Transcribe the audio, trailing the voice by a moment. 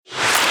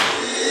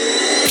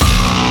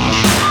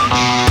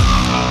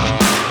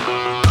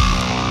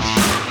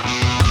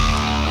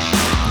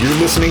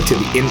listening to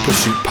the In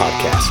Pursuit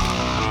podcast.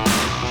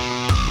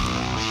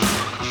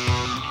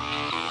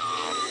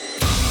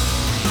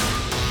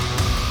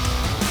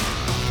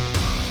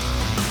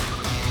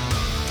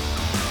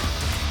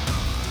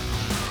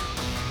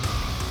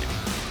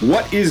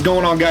 What is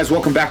going on, guys?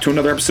 Welcome back to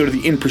another episode of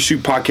the In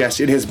Pursuit podcast.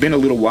 It has been a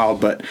little while,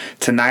 but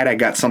tonight I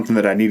got something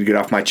that I need to get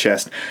off my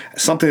chest.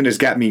 Something that has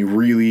got me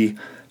really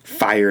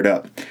fired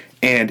up.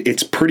 And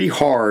it's pretty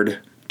hard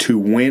to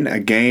win a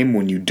game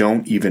when you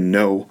don't even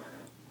know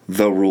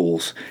the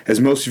rules.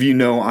 As most of you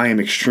know, I am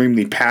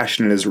extremely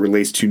passionate as it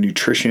relates to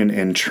nutrition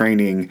and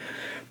training.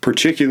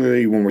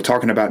 Particularly when we're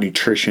talking about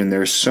nutrition,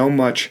 there's so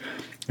much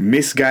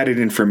misguided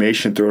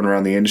information thrown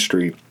around the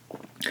industry.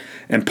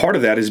 And part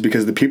of that is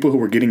because the people who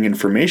we're getting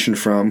information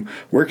from,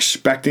 we're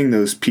expecting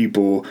those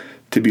people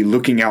to be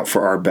looking out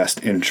for our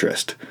best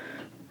interest,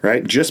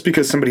 right? Just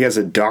because somebody has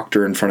a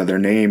doctor in front of their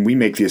name, we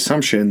make the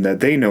assumption that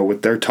they know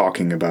what they're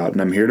talking about.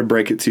 And I'm here to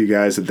break it to you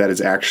guys that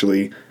is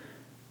actually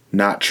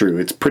not true.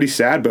 It's pretty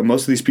sad, but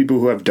most of these people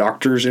who have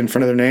doctors in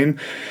front of their name,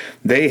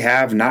 they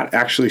have not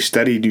actually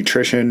studied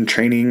nutrition,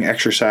 training,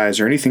 exercise,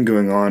 or anything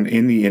going on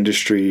in the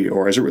industry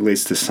or as it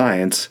relates to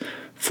science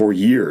for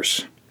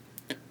years.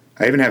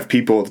 I even have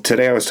people,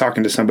 today I was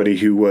talking to somebody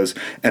who was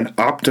an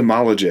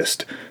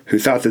ophthalmologist who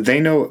thought that they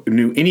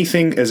knew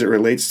anything as it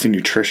relates to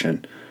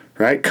nutrition,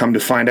 right? Come to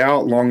find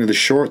out, long or the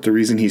short, the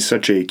reason he's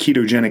such a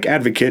ketogenic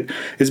advocate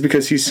is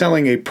because he's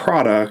selling a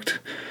product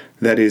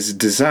that is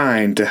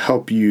designed to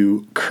help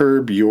you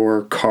curb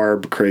your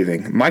carb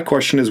craving. My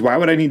question is, why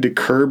would I need to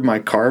curb my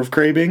carb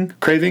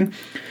craving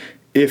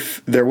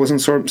if there wasn't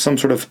some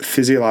sort of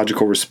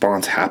physiological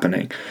response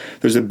happening?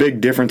 There's a big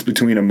difference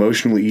between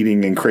emotionally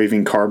eating and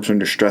craving carbs when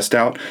you're stressed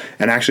out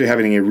and actually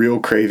having a real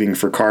craving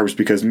for carbs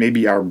because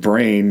maybe our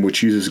brain,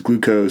 which uses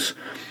glucose,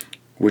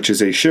 which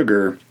is a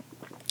sugar,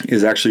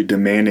 is actually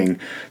demanding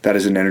that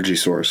as an energy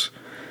source.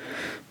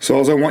 So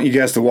all I want you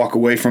guys to walk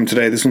away from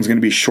today, this one's going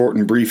to be short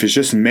and brief, is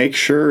just make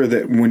sure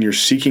that when you're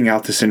seeking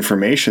out this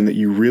information that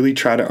you really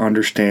try to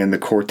understand the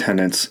core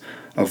tenets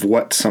of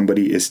what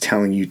somebody is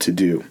telling you to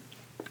do.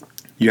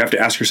 You have to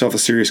ask yourself a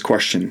serious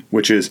question,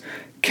 which is,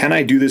 can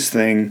I do this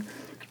thing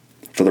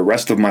for the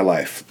rest of my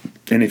life?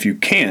 And if you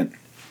can't,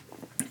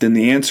 then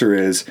the answer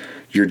is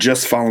you're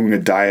just following a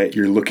diet,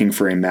 you're looking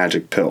for a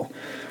magic pill.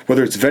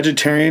 Whether it's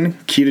vegetarian,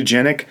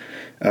 ketogenic,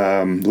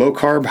 low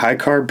carb, high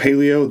carb,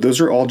 paleo,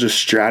 those are all just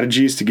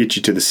strategies to get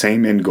you to the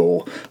same end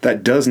goal.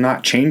 That does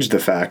not change the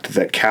fact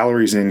that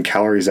calories in,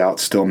 calories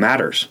out still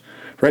matters,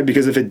 right?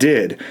 Because if it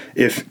did,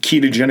 if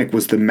ketogenic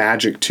was the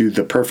magic to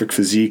the perfect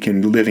physique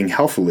and living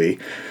healthily,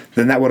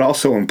 then that would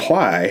also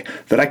imply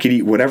that I could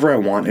eat whatever I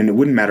want and it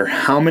wouldn't matter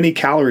how many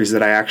calories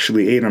that I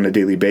actually ate on a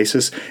daily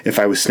basis. If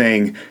I was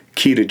staying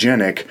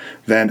ketogenic,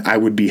 then I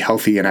would be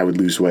healthy and I would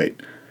lose weight.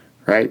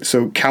 Right?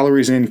 So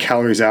calories in,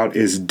 calories out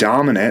is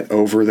dominant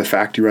over the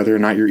fact whether or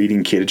not you're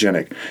eating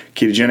ketogenic.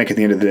 Ketogenic at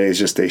the end of the day is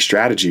just a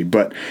strategy.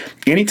 But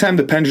anytime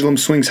the pendulum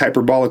swings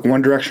hyperbolic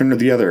one direction or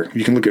the other,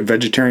 you can look at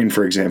vegetarian,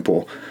 for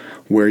example,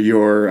 where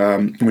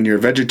when you're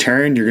a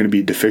vegetarian, you're going to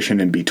be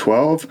deficient in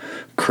B12,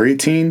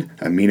 creatine,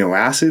 amino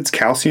acids,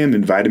 calcium,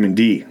 and vitamin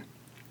D.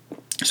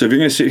 So if you're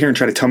going to sit here and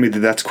try to tell me that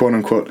that's quote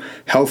unquote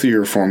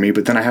healthier for me,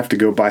 but then I have to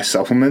go buy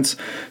supplements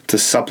to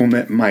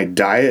supplement my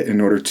diet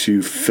in order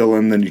to fill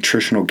in the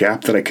nutritional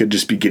gap that I could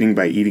just be getting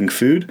by eating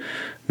food,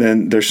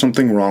 then there's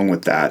something wrong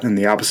with that. And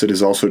the opposite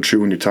is also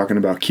true when you're talking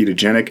about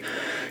ketogenic.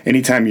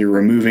 Anytime you're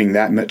removing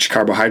that much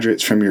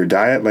carbohydrates from your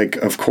diet, like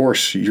of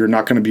course you're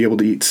not going to be able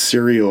to eat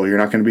cereal, you're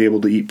not going to be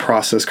able to eat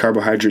processed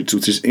carbohydrates,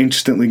 which is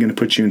instantly going to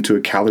put you into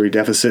a calorie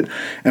deficit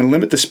and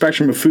limit the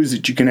spectrum of foods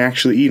that you can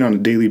actually eat on a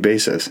daily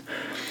basis.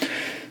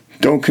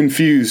 Don't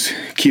confuse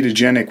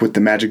ketogenic with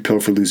the magic pill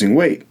for losing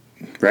weight,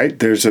 right?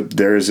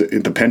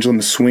 The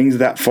pendulum swings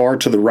that far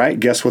to the right.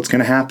 Guess what's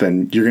going to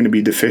happen? You're going to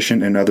be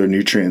deficient in other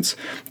nutrients.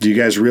 Do you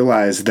guys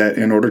realize that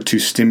in order to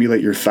stimulate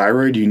your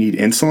thyroid, you need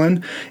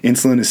insulin?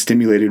 Insulin is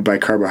stimulated by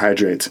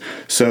carbohydrates.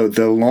 So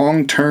the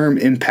long-term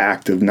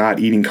impact of not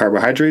eating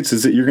carbohydrates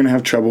is that you're going to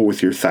have trouble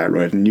with your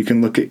thyroid. And you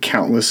can look at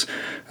countless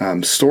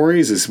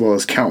stories as well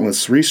as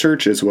countless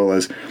research as well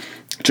as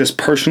just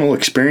personal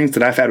experience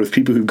that I've had with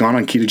people who've gone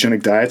on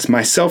ketogenic diets,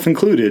 myself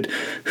included,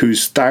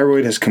 whose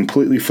thyroid has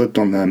completely flipped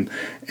on them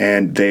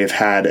and they've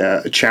had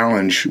a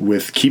challenge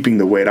with keeping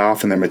the weight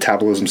off and their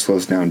metabolism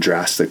slows down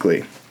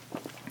drastically.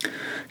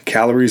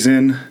 Calories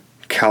in,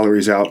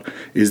 calories out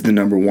is the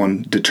number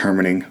one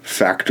determining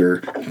factor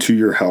to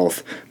your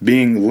health.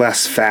 Being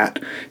less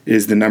fat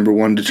is the number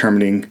one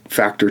determining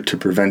factor to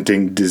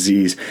preventing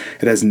disease.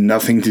 It has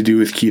nothing to do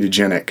with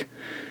ketogenic.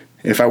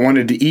 If I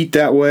wanted to eat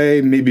that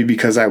way, maybe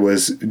because I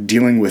was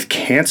dealing with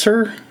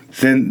cancer,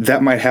 then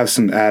that might have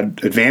some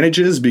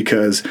advantages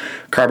because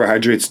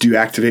carbohydrates do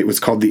activate what's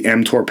called the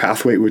mTOR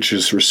pathway, which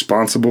is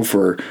responsible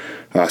for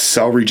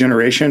cell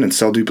regeneration and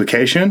cell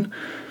duplication.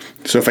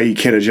 So if I eat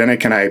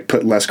ketogenic and I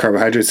put less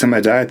carbohydrates in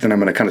my diet, then I'm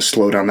going to kind of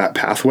slow down that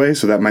pathway.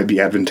 So that might be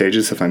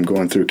advantageous if I'm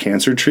going through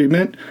cancer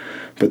treatment.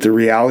 But the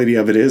reality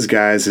of it is,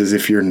 guys, is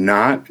if you're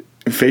not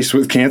faced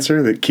with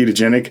cancer, that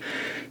ketogenic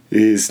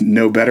is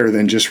no better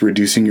than just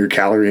reducing your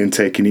calorie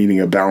intake and eating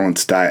a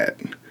balanced diet.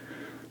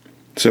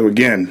 So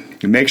again,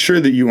 make sure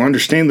that you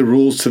understand the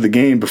rules to the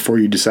game before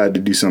you decide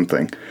to do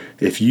something.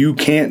 If you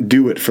can't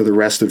do it for the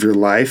rest of your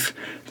life,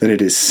 then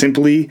it is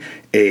simply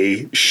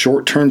a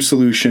short-term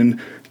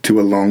solution to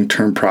a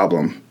long-term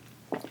problem.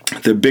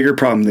 The bigger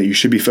problem that you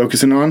should be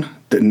focusing on,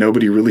 that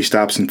nobody really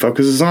stops and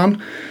focuses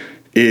on,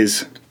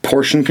 is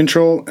portion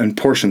control and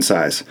portion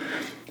size.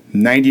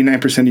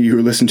 99% of you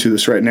who listen to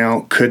this right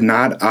now could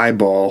not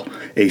eyeball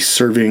a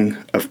serving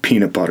of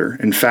peanut butter.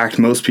 In fact,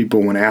 most people,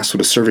 when asked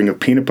what a serving of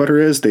peanut butter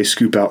is, they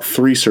scoop out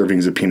 3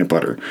 servings of peanut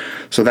butter.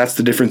 So that's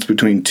the difference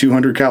between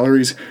 200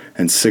 calories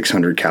and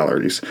 600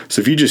 calories. So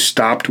if you just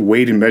stopped,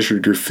 weighed, and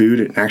measured your food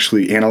and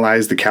actually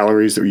analyzed the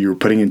calories that you were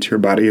putting into your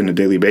body on a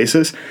daily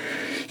basis,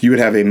 you would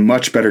have a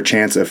much better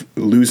chance of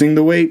losing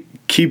the weight,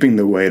 keeping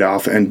the weight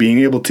off, and being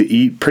able to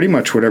eat pretty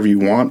much whatever you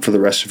want for the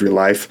rest of your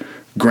life.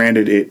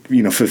 Granted, it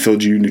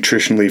fulfilled you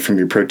nutritionally from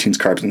your proteins,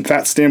 carbs, and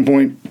fat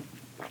standpoint,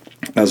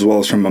 as well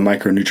as from a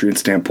micronutrient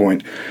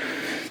standpoint.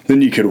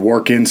 Then you could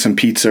work in some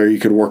pizza, or you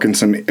could work in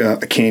some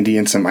candy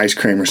and some ice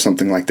cream or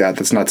something like that.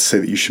 That's not to say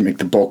that you should make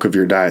the bulk of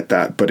your diet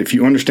that, but if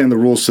you understand the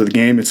rules to the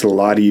game, it's a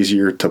lot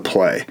easier to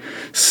play.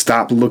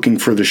 Stop looking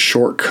for the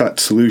shortcut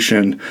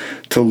solution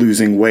to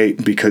losing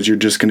weight, because you're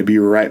just going to be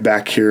right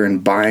back here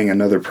and buying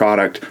another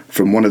product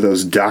from one of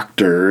those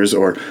doctors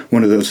or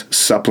one of those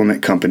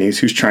supplement companies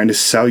who's trying to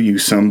sell you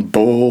some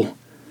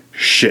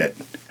bullshit.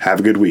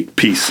 Have a good week.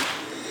 Peace.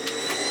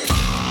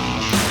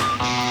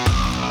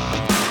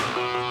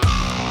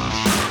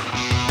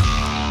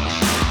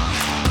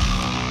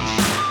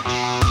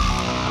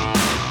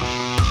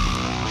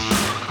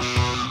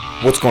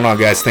 What's going on,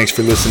 guys? Thanks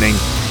for listening.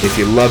 If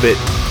you love it,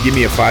 give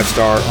me a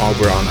 5-star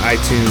over on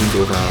iTunes,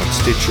 over on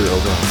Stitcher,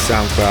 over on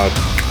SoundCloud,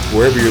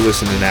 wherever you're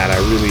listening at. I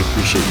really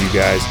appreciate you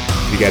guys.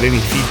 If you got any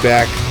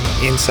feedback,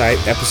 insight,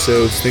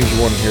 episodes, things you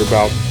want to hear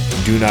about,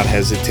 do not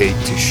hesitate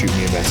to shoot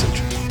me a message.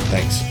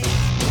 Thanks.